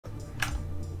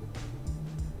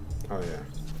Oh yeah.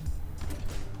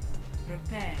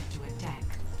 Prepare to attack.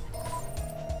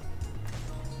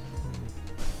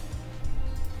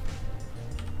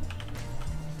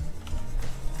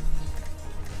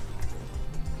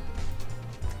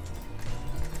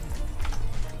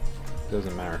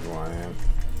 Doesn't matter who I am.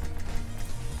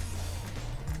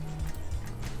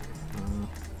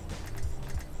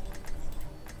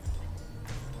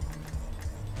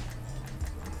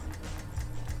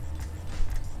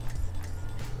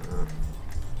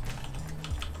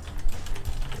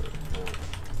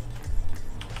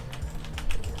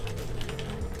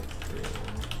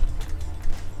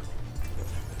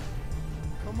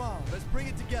 Come on, let's bring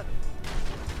it together.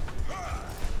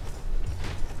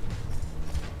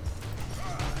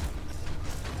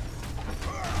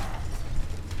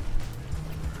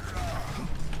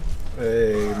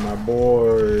 Hey, my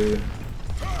boy.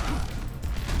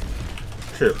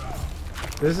 Shit.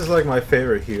 This is like my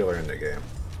favorite healer in the game.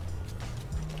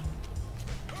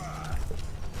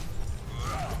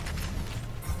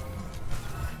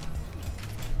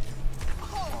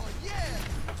 Oh, yeah!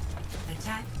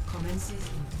 Attack commences in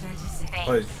 30 seconds.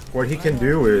 Like, what he can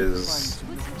do is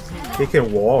he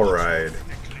can wall ride.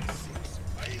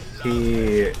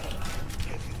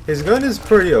 His gun is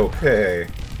pretty okay.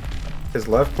 His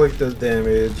left click does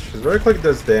damage, his right click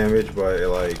does damage, but it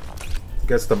like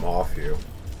gets them off you.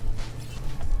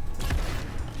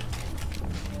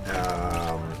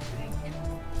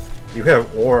 You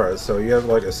have auras, so you have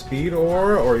like a speed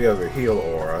aura or you have a heal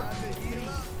aura.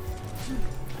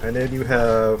 And then you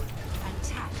have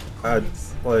an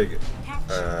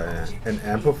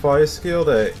amplify skill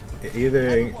that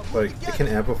either like it can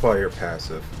amplify your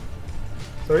passive.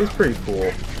 So he's pretty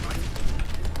cool.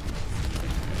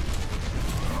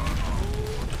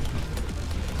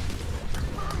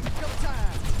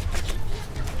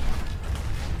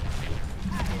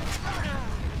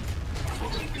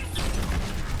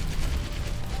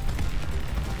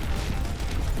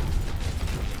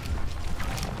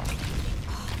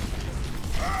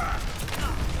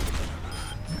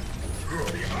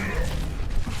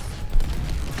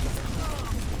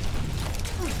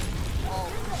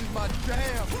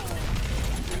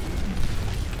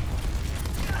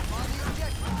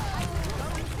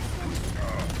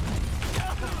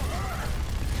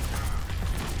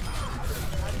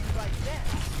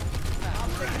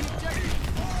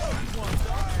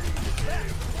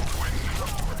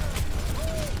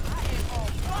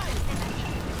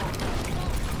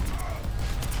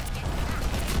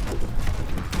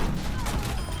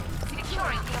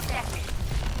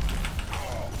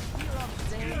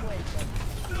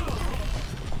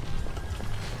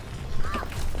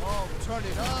 Turn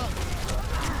it up.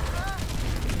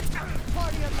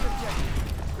 Party on the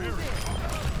objective.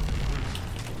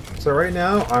 So right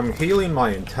now I'm healing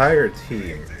my entire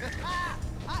team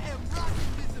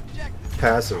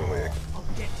passively.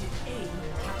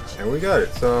 And we got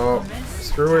it. So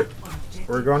screw it.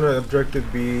 We're going to objective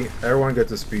B. Everyone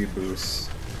gets a speed boost.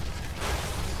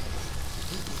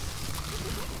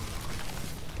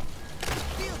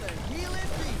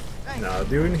 Now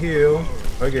doing heal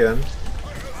again.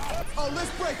 Oh,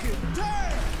 let's break it.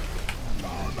 Damn!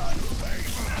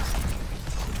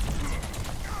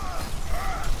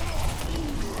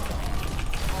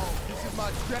 Oh, this is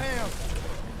my jam.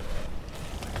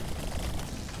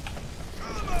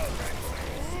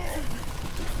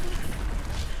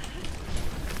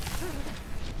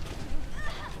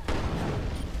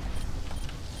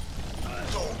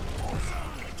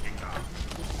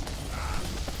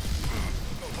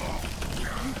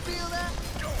 You feel that?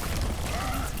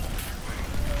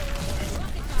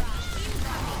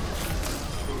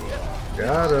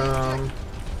 Got him.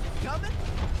 Coming?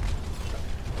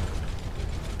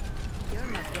 You're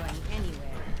not going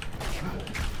anywhere.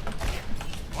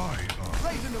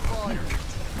 Raising the volume.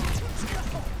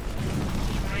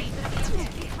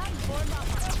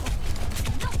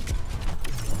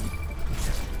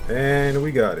 And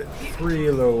we got it.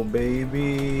 Reload,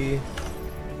 baby.